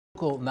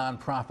Local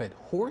nonprofit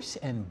Horse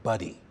and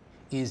Buddy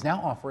is now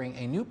offering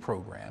a new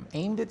program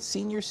aimed at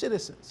senior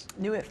citizens.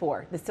 New at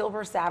 4, the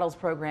Silver Saddles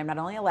program not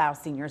only allows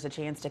seniors a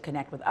chance to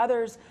connect with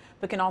others,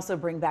 but can also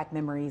bring back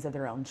memories of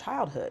their own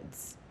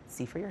childhoods.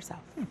 See for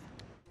yourself.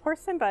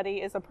 Horse and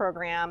Buddy is a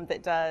program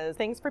that does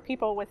things for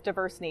people with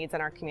diverse needs in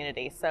our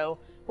community. So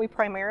we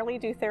primarily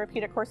do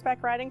therapeutic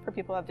horseback riding for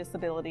people who have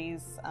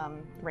disabilities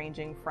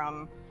ranging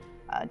from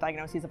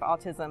diagnoses of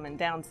autism and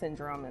Down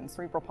syndrome and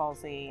cerebral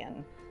palsy,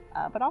 and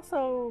but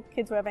also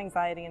kids who have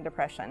anxiety and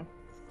depression.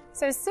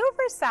 So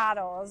Silver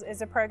Saddles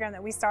is a program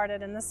that we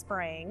started in the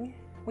spring.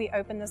 We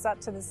opened this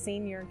up to the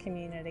senior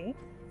community.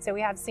 So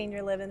we have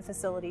senior living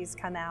facilities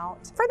come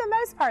out. For the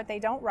most part, they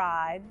don't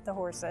ride the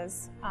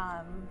horses.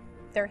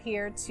 They're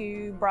here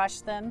to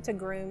brush them, to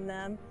groom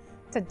them,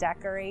 to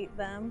decorate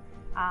them.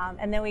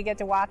 And then we get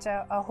to watch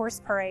a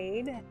horse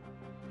parade.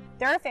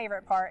 Their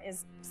favorite part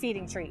is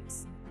feeding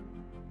treats.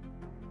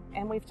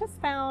 And we've just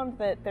found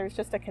that there's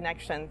just a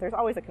connection. There's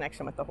always a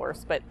connection with the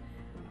horse, but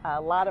a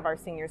lot of our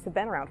seniors have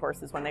been around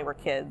horses when they were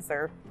kids,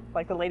 or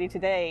like the lady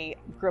today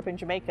grew up in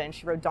Jamaica and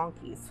she rode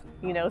donkeys,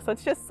 you know, so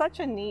it's just such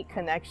a neat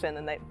connection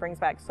and that brings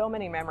back so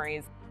many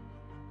memories.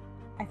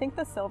 I think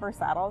the Silver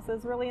Saddles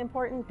is really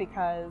important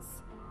because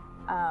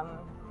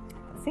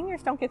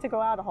seniors don't get to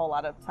go out a whole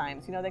lot of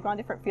times. You know, they go on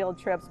different field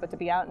trips, but to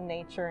be out in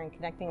nature and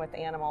connecting with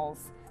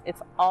animals,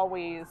 it's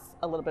always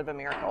a little bit of a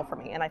miracle for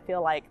me. And I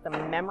feel like the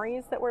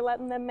memories that we're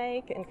letting them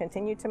make and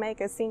continue to make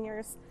as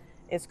seniors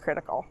is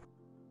critical.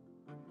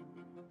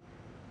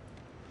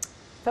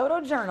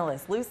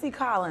 Photojournalist Lucy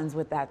Collins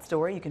with that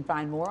story. You can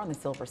find more on the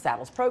Silver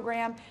Saddles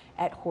program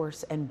at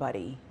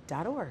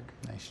horseandbuddy.org.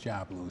 Nice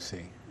job,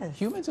 Lucy. Yes.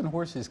 Humans and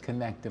horses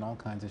connect in all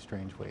kinds of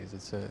strange ways.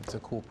 It's a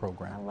cool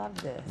program. I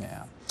love this.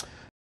 Yeah.